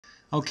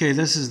Okay,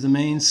 this is the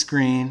main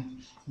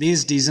screen.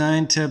 These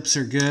design tips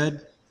are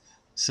good,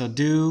 so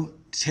do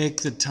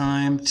take the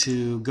time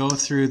to go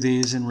through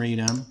these and read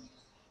them.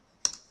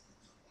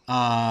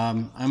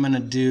 I'm going to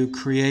do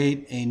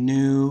create a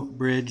new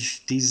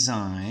bridge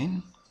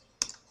design,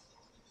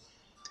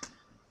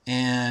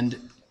 and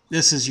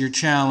this is your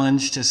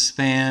challenge to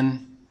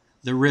span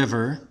the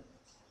river.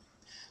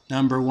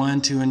 Number one,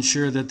 to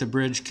ensure that the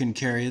bridge can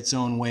carry its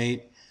own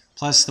weight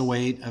plus the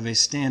weight of a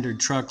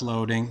standard truck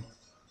loading,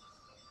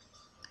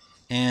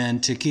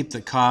 and to keep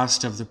the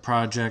cost of the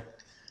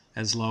project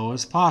as low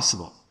as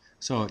possible.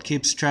 So it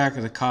keeps track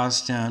of the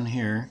cost down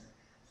here.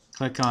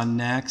 Click on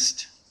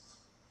Next.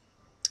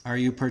 Are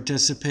you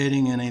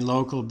participating in a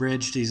local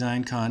bridge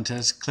design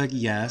contest? Click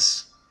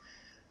Yes.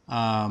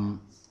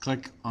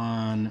 Click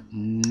on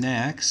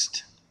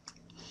Next.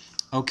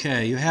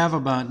 Okay, you have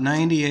about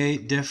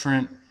 98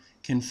 different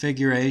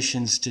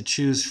configurations to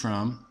choose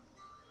from.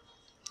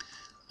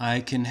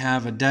 I can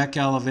have a deck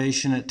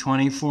elevation at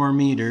 24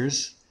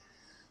 meters,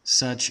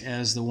 such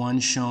as the one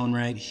shown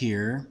right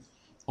here,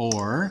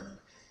 or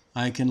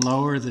I can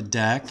lower the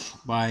deck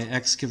by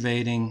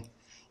excavating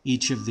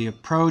each of the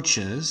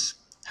approaches.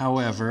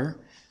 However,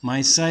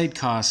 my site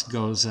cost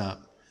goes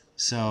up.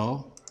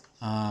 So,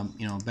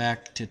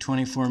 back to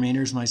 24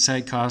 meters, my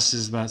site cost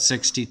is about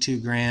 62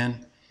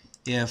 grand.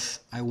 If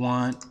I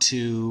want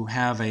to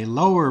have a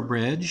lower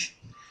bridge,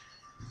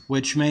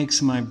 which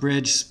makes my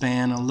bridge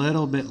span a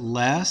little bit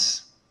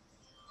less,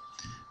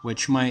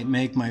 which might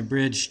make my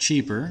bridge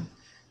cheaper,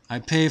 I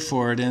pay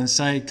for it in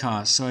site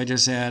cost. So I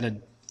just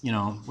added,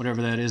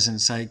 whatever that is in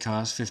site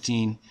cost,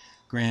 15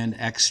 grand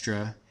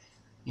extra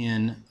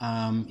in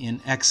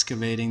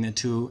excavating the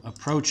two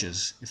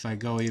approaches. If I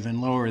go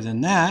even lower than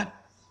that,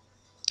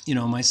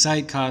 my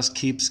site cost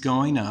keeps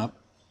going up,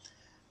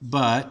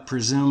 but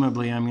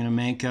presumably I'm going to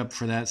make up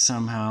for that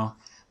somehow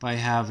by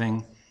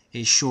having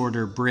a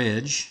shorter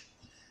bridge.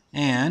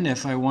 And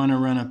if I want to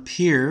run a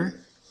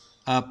pier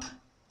up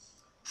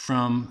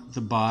from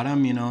the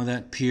bottom,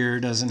 that pier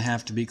doesn't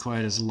have to be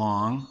quite as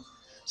long.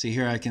 See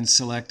here I can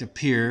select a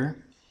pier,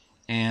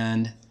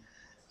 and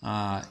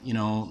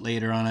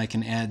later on I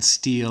can add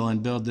steel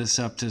and build this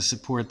up to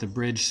support the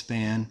bridge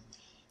span.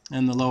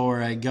 And the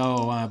lower I go,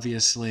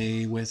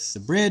 obviously, with the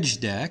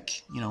bridge deck,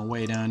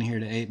 way down here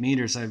to 8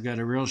 meters, I've got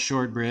a real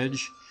short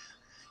bridge.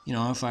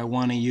 If I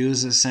want to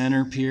use a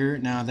center pier,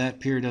 now that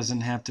pier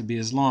doesn't have to be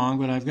as long,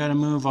 but I've got to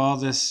move all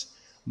this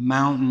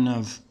mountain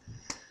of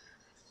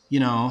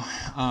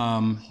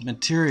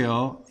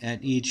material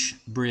at each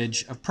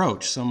bridge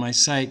approach. So my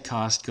site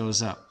cost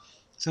goes up.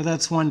 So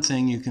that's one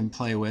thing you can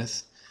play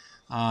with,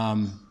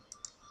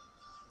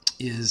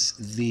 is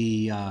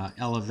the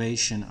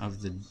elevation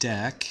of the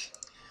deck.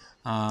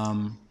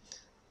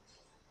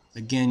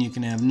 Again, you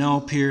can have no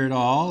pier at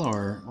all,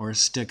 or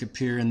stick a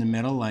pier in the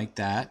middle like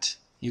that.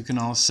 You can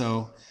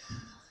also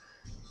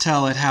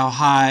tell it how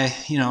high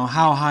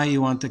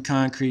you want the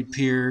concrete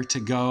pier to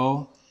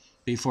go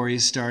before you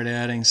start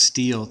adding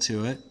steel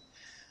to it.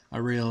 A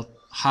real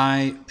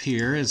high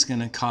pier is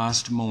going to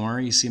cost more.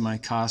 You see my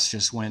cost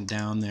just went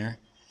down there.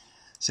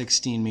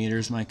 16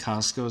 meters, my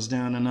cost goes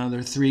down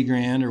another 3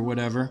 grand or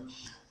whatever.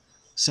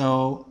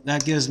 So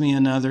that gives me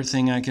another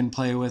thing I can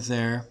play with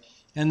there.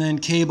 And then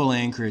cable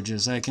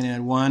anchorages. I can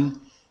add one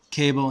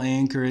cable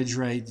anchorage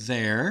right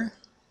there,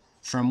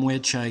 from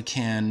which I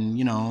can,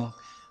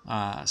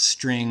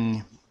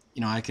 string,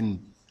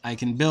 I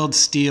can build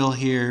steel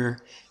here,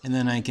 and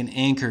then I can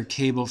anchor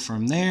cable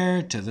from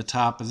there to the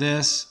top of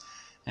this,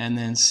 and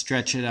then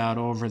stretch it out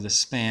over the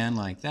span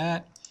like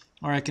that.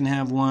 Or I can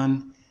have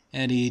one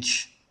at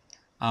each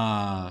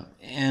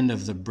end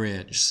of the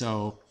bridge.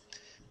 So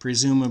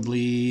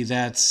presumably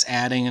that's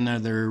adding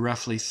another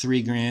roughly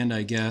 3 grand,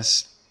 I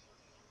guess,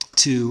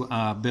 to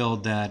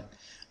build that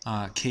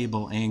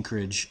cable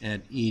anchorage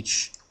at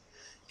each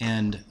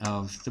end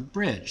of the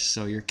bridge,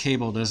 so your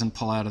cable doesn't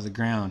pull out of the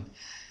ground.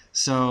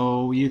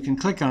 So you can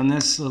click on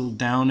this little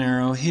down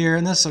arrow here,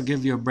 and this will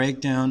give you a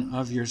breakdown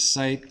of your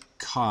site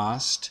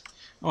cost.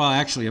 Well,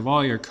 actually, of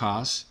all your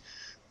costs.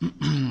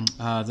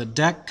 The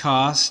deck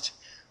cost,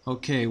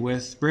 okay,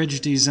 with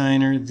Bridge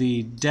Designer,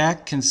 the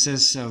deck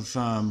consists of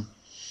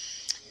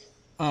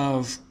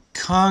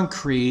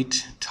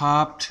concrete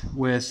topped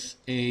with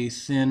a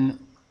thin,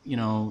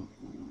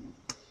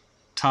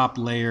 top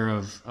layer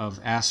of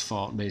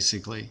asphalt,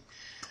 basically.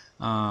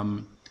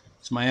 So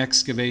my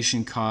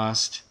excavation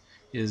cost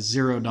is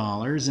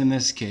 $0 in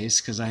this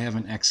case, because I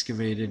haven't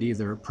excavated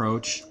either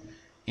approach.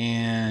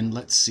 And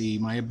let's see,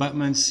 my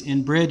abutments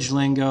in bridge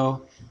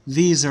lingo,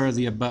 these are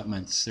the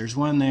abutments. There's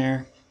one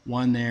there,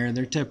 one there.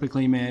 They're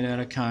typically made out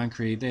of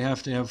concrete. They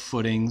have to have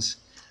footings,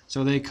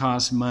 so they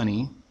cost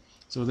money.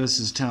 So this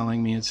is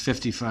telling me it's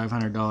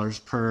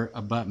 $5,500 per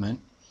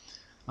abutment.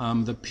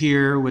 The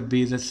pier would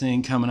be the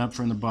thing coming up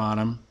from the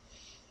bottom.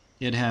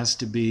 It has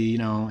to be,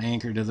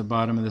 anchored to the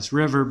bottom of this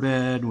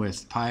riverbed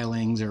with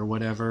pilings or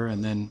whatever,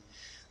 and then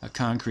a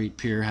concrete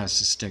pier has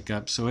to stick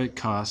up, so it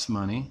costs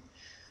money.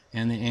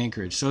 And the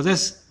anchorage. So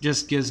this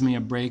just gives me a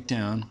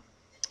breakdown.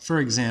 For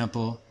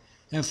example,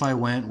 If I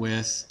went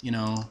with, you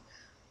know,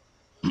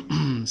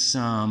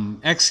 some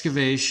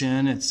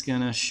excavation, it's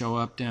going to show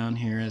up down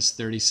here as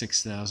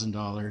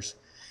 $36,000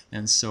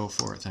 and so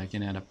forth. I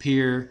can add a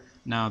pier.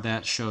 Now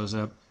that shows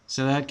up.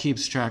 So that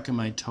keeps track of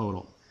my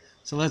total.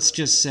 So let's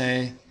just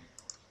say,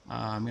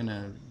 I'm going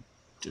to,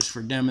 just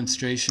for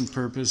demonstration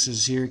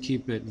purposes here,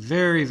 keep it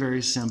very,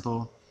 very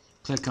simple.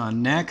 Click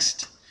on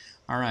Next.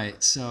 All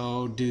right,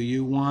 so do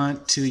you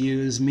want to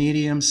use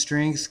medium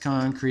strength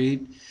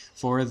concrete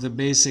for the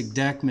basic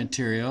deck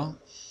material?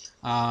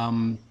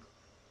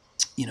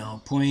 You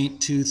know,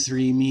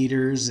 0.23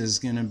 meters is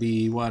going to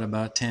be, what,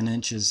 about 10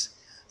 inches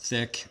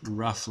thick,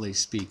 roughly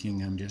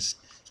speaking. I'm just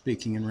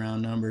speaking in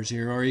round numbers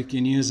here. Or you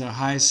can use a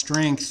high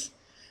strength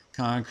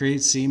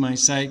concrete. See, my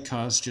site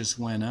cost just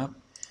went up.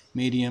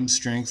 Medium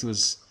strength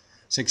was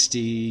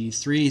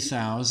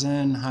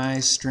 $63,000. High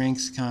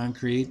strength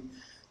concrete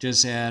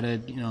just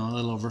added, you know, a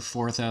little over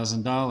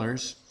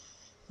 $4,000.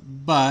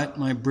 But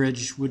my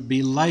bridge would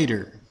be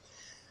lighter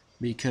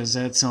because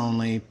that's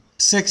only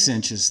 6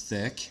 inches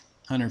thick.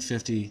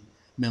 150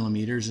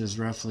 millimeters is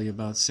roughly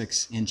about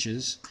 6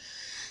 inches.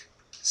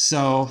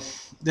 So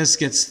this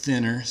gets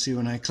thinner. See,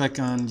 when I click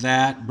on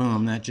that,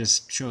 boom, that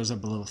just shows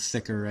up a little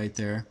thicker right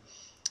there.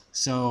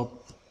 So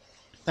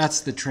that's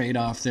the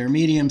trade-off there.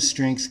 Medium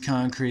strength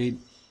concrete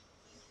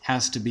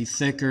has to be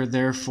thicker,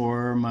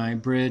 therefore my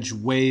bridge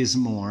weighs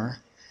more,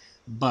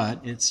 but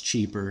it's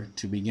cheaper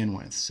to begin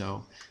with.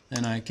 So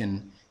then I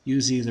can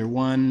use either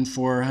one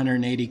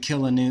 480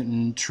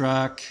 kilonewton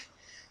truck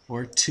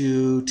or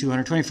two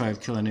 225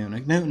 kilonewton. A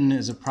newton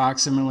is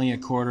approximately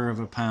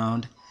 1/4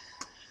 pound,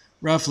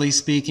 roughly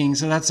speaking.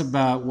 So that's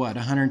about, what,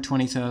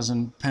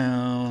 120,000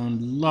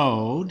 pound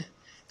load,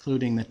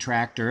 including the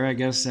tractor. I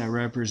guess that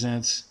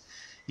represents,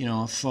 you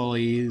know, a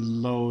fully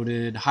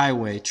loaded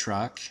highway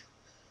truck.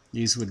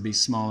 These would be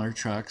smaller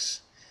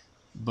trucks,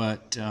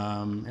 but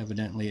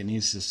evidently it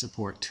needs to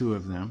support 2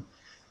 of them.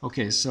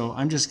 Okay, so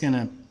I'm just going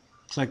to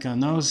click on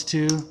those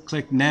 2,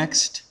 click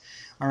Next.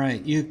 All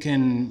right, you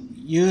can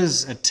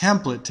use a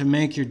template to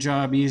make your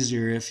job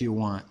easier if you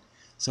want.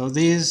 So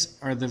these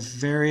are the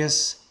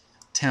various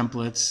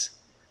templates,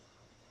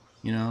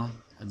 you know,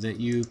 that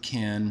you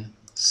can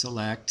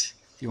select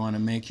if you want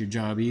to make your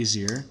job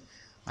easier.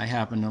 I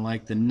happen to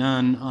like the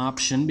None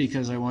option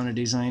because I want to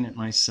design it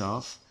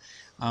myself.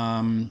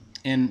 And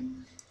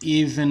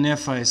even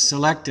if I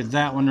selected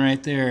that one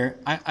right there,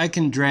 I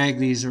can drag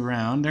these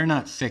around. They're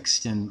not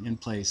fixed in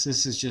place.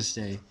 This is just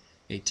a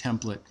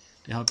template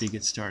to help you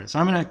get started. So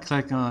I'm going to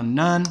click on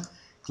None,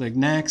 click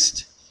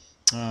Next.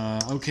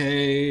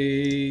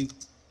 Okay,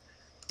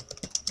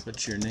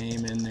 put your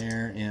name in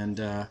there, and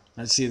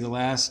let's see, the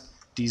last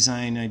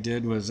design I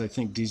did was, I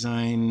think,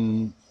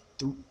 design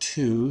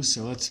 2,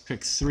 so let's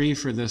pick 3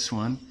 for this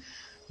one,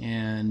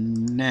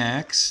 and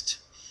Next.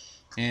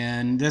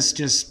 And this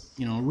just,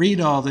 you know,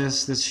 read all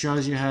this. This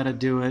shows you how to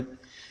do it.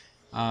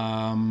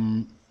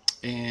 And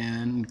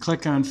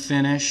click on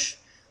Finish.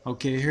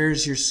 Okay,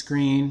 here's your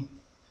screen.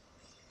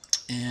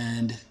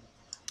 And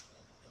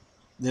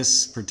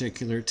this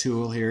particular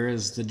tool here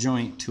is the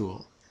joint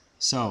tool.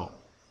 So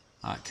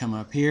come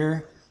up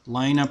here,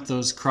 line up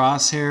those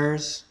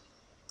crosshairs,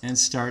 and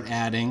start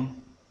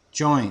adding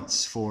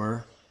joints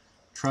for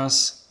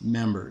truss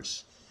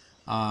members.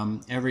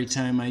 Every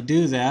time I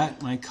do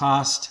that, my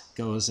cost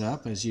goes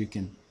up, as you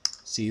can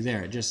see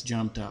there. It just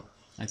jumped up,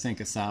 I think,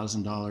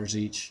 $1,000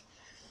 each.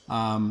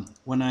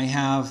 When I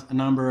have a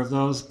number of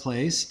those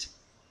placed,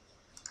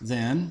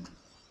 then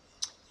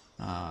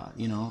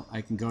you know,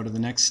 I can go to the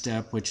next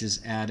step, which is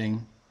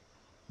adding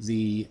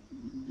the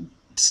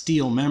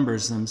steel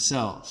members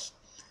themselves.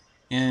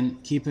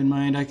 And keep in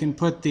mind, I can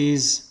put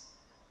these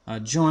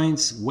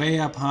joints way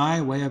up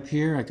high, way up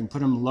here. I can put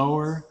them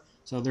lower,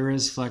 so there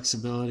is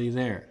flexibility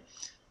there.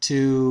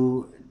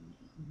 To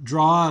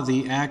draw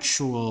the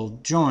actual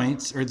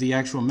joints, or the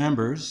actual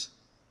members,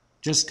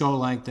 just go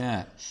like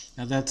that.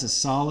 Now that's a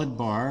solid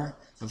bar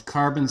of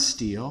carbon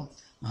steel,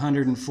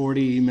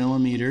 140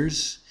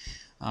 millimeters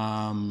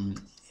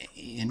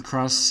in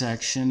cross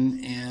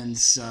section, and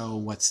so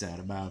what's that,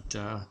 about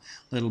a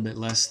little bit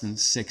less than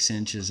 6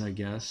 inches, I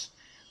guess.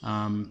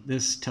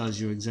 This tells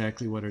you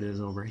exactly what it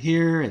is over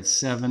here. It's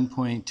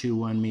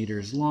 7.21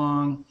 meters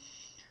long.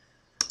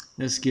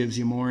 This gives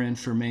you more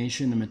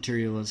information. The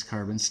material is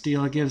carbon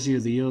steel. It gives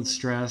you the yield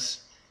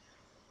stress,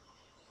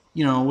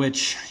 you know,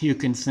 which you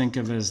can think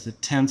of as the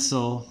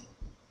tensile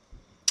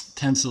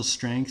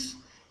strength.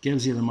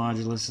 Gives you the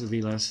modulus of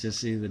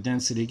elasticity. The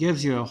density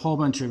gives you a whole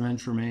bunch of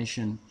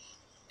information,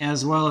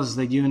 as well as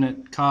the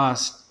unit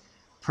cost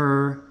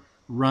per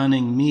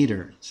running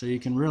meter. So you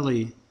can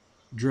really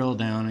drill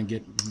down and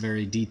get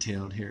very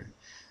detailed here.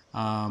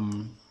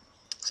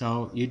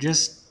 So you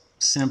just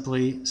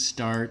simply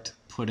start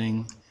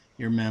putting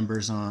your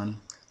members on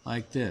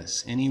like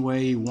this, any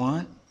way you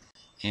want.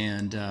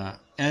 And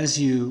as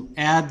you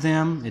add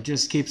them, it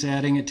just keeps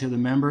adding it to the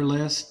member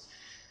list.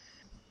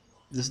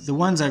 The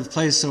ones I've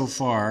placed so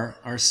far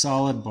are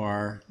solid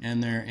bar,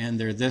 and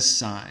they're this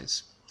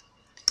size.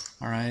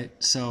 All right,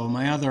 so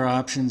my other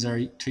options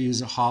are to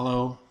use a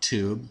hollow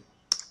tube.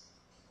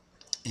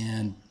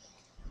 And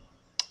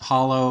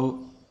hollow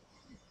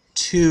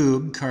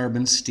tube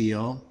carbon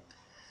steel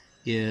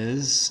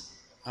is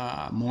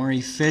more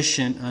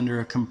efficient under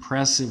a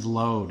compressive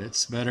load.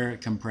 It's better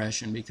at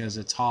compression because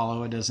it's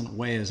hollow, it doesn't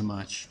weigh as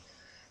much,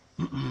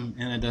 and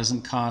it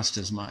doesn't cost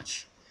as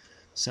much.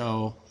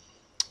 So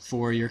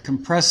for your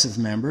compressive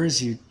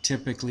members, you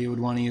typically would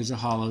want to use a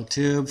hollow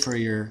tube. For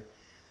your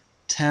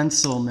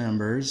tensile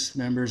members,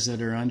 members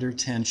that are under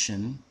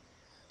tension,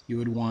 you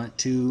would want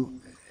to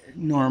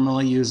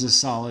normally use a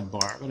solid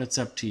bar, but it's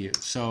up to you.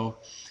 So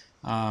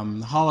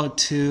the hollow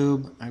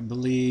tube, I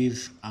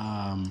believe,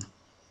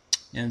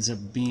 ends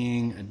up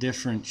being a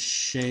different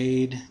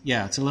shade.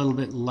 Yeah, it's a little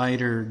bit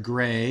lighter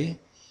gray.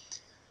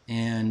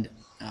 And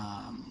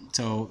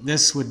so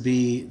this would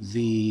be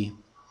the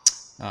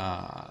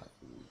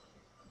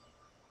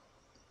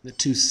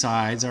two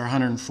sides are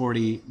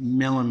 140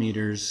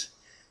 millimeters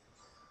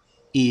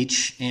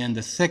each, and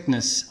the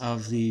thickness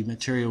of the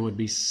material would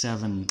be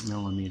 7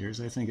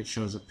 millimeters. I think it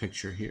shows a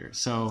picture here.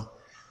 So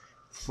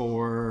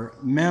for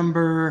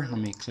member, let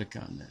me click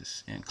on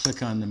this and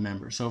click on the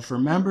member. So for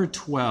member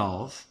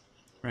 12,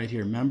 right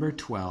here, member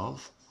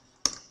 12,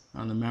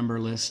 on the member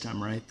list,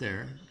 I'm right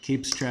there,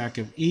 keeps track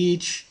of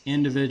each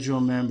individual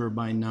member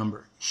by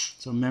number.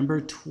 So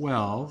member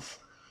 12,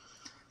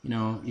 you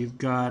know, you've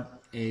got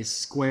a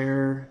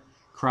square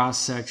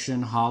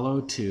cross-section hollow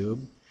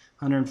tube.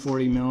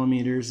 140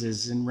 millimeters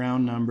is, in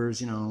round numbers,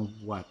 you know,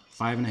 what,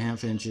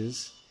 5.5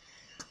 inches,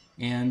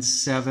 and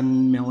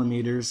 7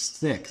 millimeters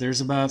thick.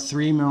 There's about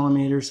 3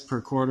 millimeters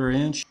per quarter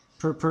inch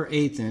per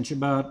eighth inch.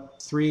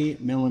 About 3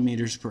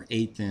 millimeters per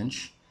eighth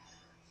inch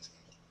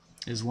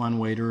is one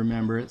way to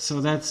remember it. So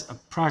that's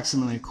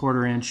approximately a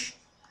quarter inch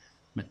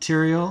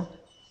material,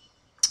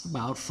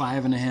 about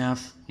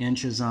 5.5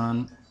 inches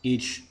on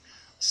each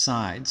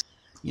side.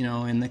 You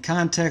know, in the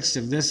context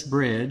of this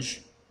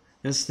bridge,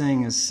 this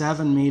thing is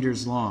 7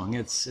 meters long.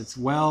 It's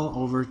well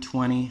over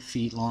 20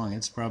 feet long.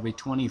 It's probably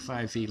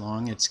 25 feet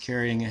long. It's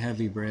carrying a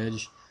heavy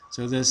bridge.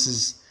 So this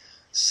is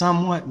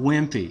somewhat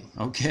wimpy,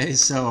 okay?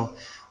 So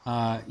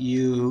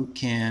you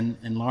can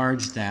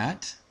enlarge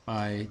that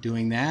by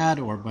doing that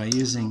or by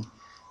using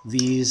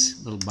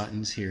these little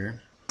buttons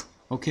here.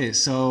 Okay,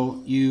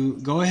 so you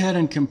go ahead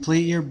and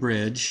complete your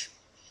bridge,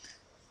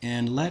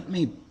 and let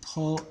me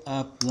pull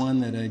up one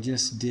that I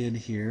just did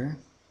here,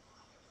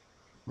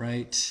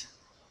 right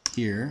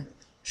here,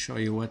 show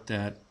you what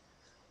that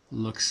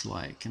looks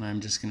like. And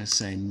I'm just going to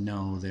say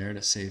no there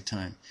to save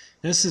time.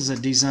 This is a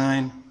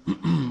design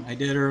I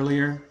did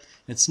earlier.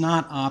 It's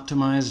not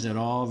optimized at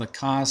all. The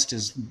cost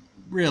is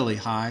really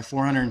high,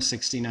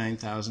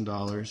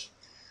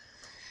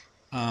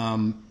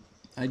 $469,000.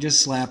 I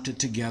just slapped it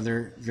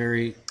together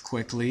very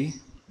quickly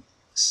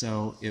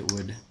so it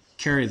would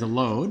carry the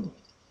load.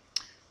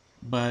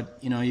 But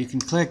you know, you can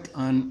click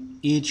on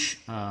each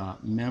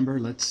member.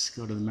 Let's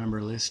go to the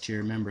member list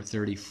here. Member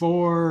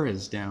 34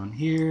 is down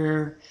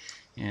here,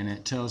 and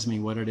it tells me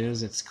what it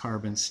is. It's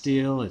carbon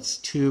steel, it's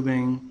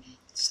tubing,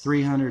 it's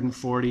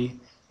 340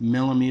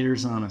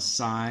 millimeters on a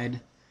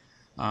side.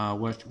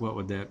 What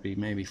would that be?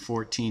 Maybe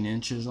 14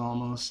 inches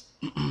almost.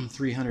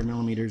 300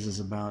 millimeters is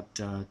about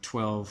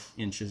 12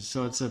 inches.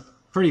 So it's a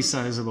pretty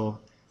sizable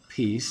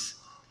piece.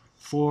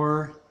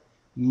 4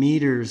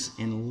 meters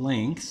in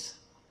length.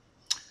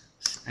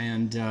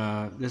 And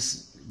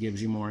this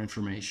gives you more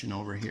information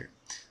over here.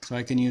 So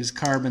I can use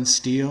carbon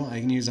steel, I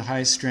can use a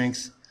high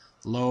strength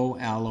low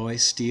alloy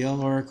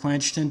steel or a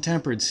quenched and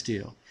tempered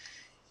steel.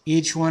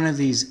 Each one of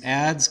these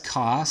adds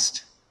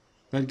cost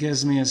but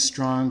gives me a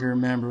stronger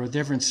member with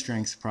different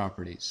strength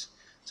properties.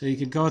 So you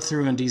could go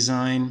through and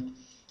design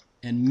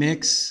and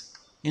mix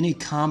any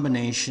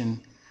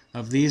combination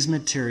of these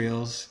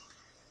materials,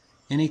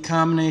 any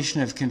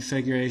combination of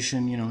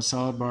configuration, you know,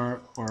 solid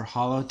bar or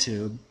hollow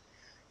tube,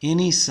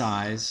 any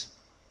size.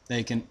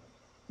 They can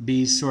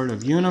be sort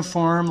of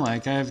uniform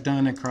like I've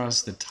done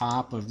across the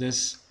top of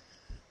this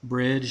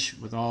bridge,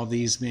 with all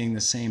these being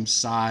the same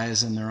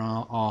size and they're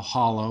all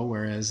hollow,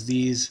 whereas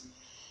these,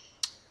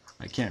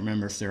 I can't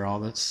remember if they're all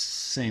the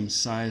same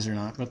size or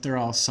not, but they're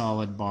all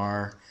solid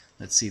bar.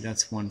 Let's see,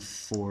 that's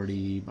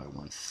 140 by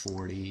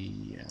 140.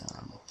 Yeah.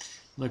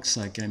 Looks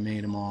like I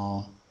made them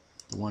all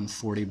the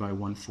 140 by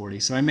 140.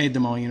 So I made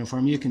them all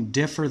uniform. You can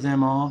differ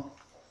them all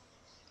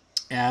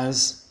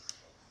as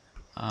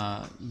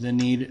the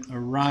need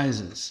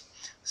arises.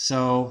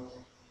 So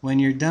when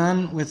you're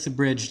done with the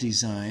bridge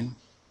design,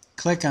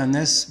 click on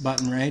this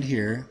button right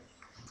here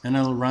and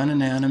it'll run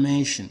an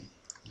animation,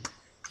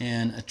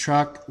 and a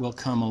truck will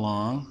come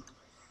along,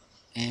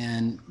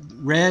 and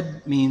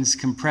red means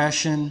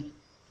compression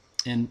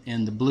and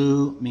the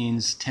blue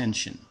means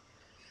tension.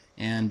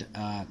 And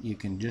you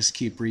can just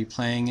keep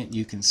replaying it.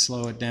 You can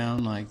slow it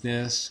down like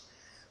this.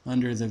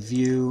 Under the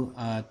view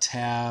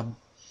tab,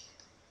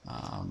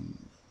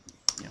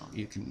 you know,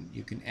 you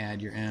can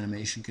add your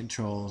animation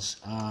controls,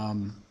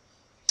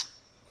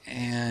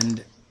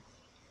 and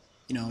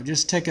you know,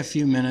 just take a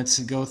few minutes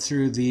to go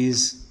through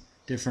these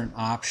different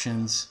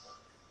options.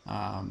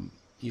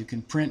 You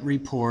can print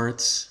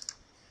reports.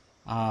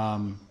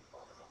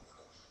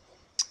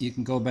 you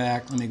can go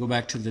back, let me go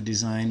back to the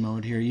design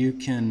mode here. You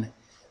can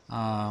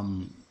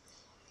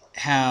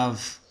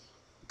have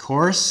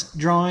coarse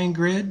drawing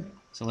grid.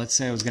 So let's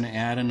say I was going to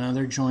add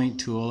another joint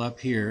tool up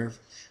here,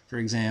 for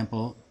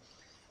example,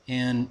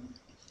 and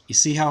you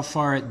see how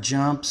far it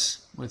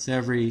jumps with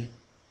every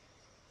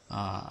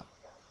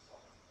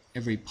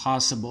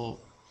possible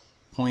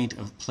point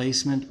of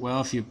placement.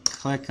 Well, if you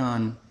click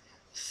on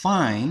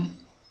Fine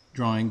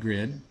Drawing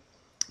Grid,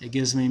 it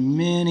gives me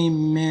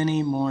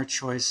many more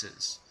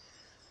choices.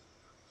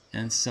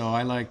 And so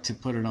I like to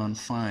put it on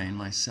Fine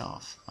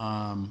myself.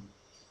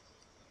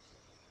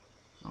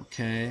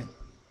 Okay,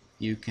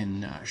 you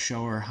can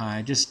show or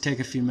hide. Just take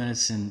a few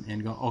minutes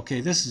and go,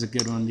 okay, this is a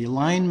good one. The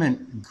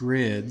alignment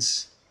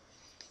grids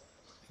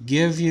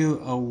give you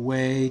a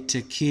way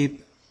to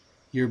keep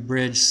your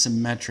bridge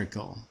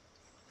symmetrical.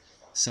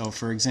 So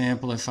for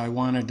example, if I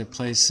wanted to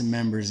place some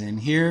members in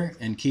here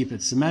and keep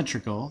it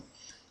symmetrical,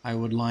 I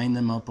would line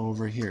them up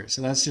over here.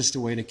 So that's just a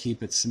way to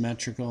keep it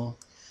symmetrical.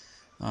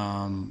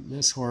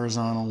 This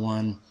horizontal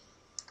one,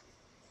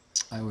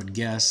 I would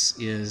guess,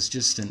 is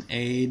just an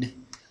aid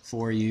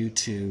for you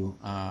to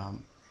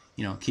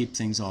keep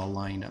things all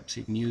lined up.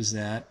 So you can use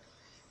that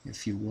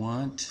if you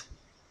want.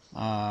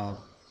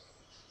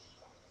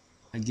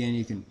 Again,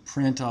 you can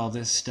print all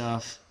this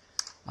stuff.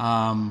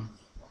 All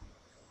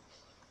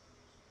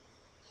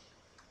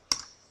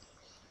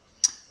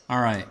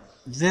right,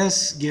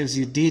 this gives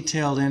you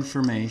detailed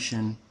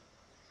information.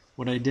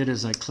 What I did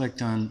is I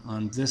clicked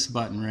on this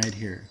button right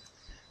here,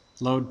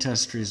 Load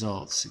Test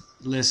Results. It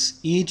lists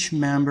each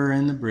member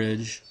in the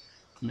bridge,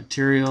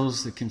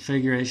 materials, the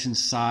configuration,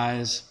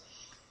 size,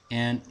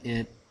 and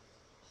it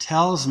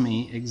tells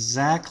me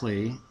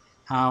exactly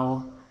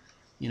how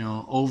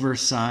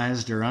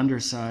oversized or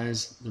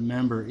undersized the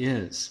member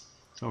is.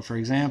 So for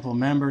example,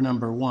 member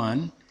number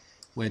 1,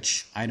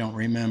 which I don't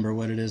remember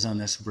what it is on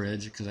this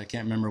bridge because I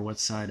can't remember what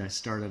side I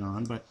started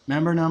on, but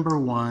member number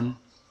 1,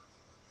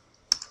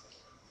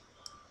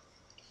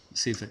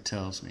 let's see if it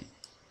tells me.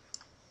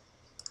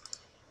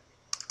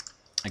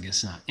 I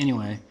guess not.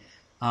 Anyway,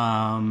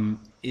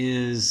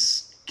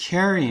 is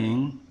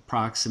carrying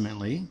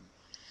approximately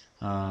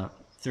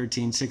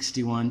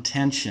 1361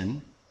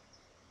 tension,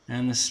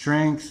 and the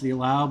strength, the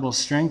allowable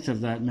strength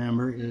of that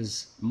member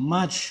is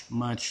much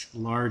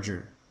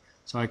larger.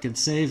 So I could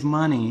save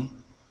money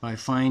by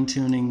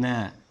fine-tuning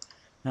that.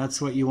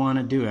 That's what you want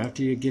to do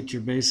after you get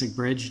your basic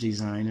bridge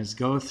design, is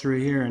go through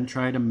here and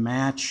try to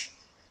match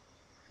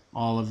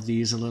all of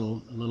these a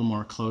little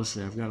more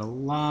closely. I've got a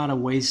lot of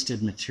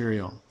wasted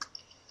material.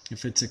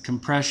 If it's a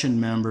compression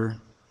member,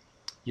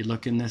 you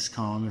look in this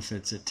column. If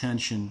it's a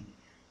tension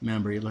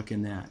member, you look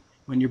in that.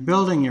 When you're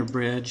building your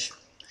bridge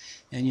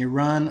and you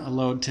run a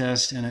load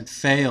test and it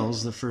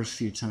fails the first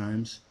few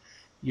times,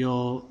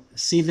 you'll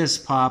see this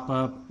pop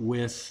up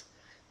with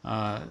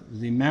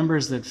the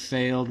members that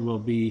failed will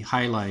be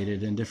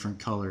highlighted in different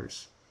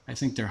colors. I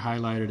think they're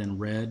highlighted in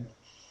red,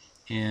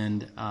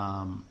 and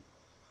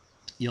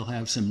you'll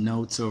have some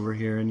notes over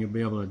here, and you'll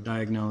be able to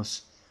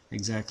diagnose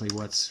exactly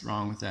what's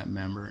wrong with that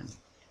member and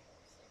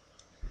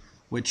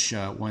which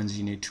ones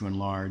you need to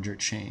enlarge or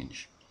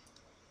change.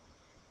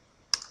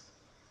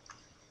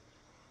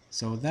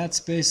 So that's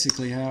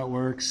basically how it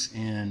works,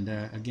 and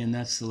again,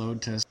 that's the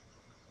load test.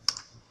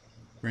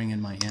 Bring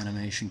in my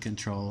animation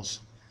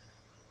controls,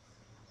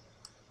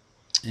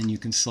 and you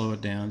can slow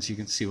it down so you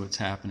can see what's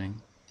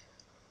happening.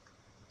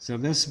 So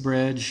this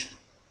bridge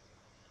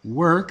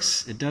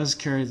works. It does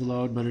carry the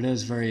load, but it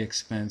is very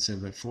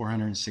expensive at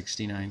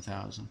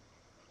 $469,000.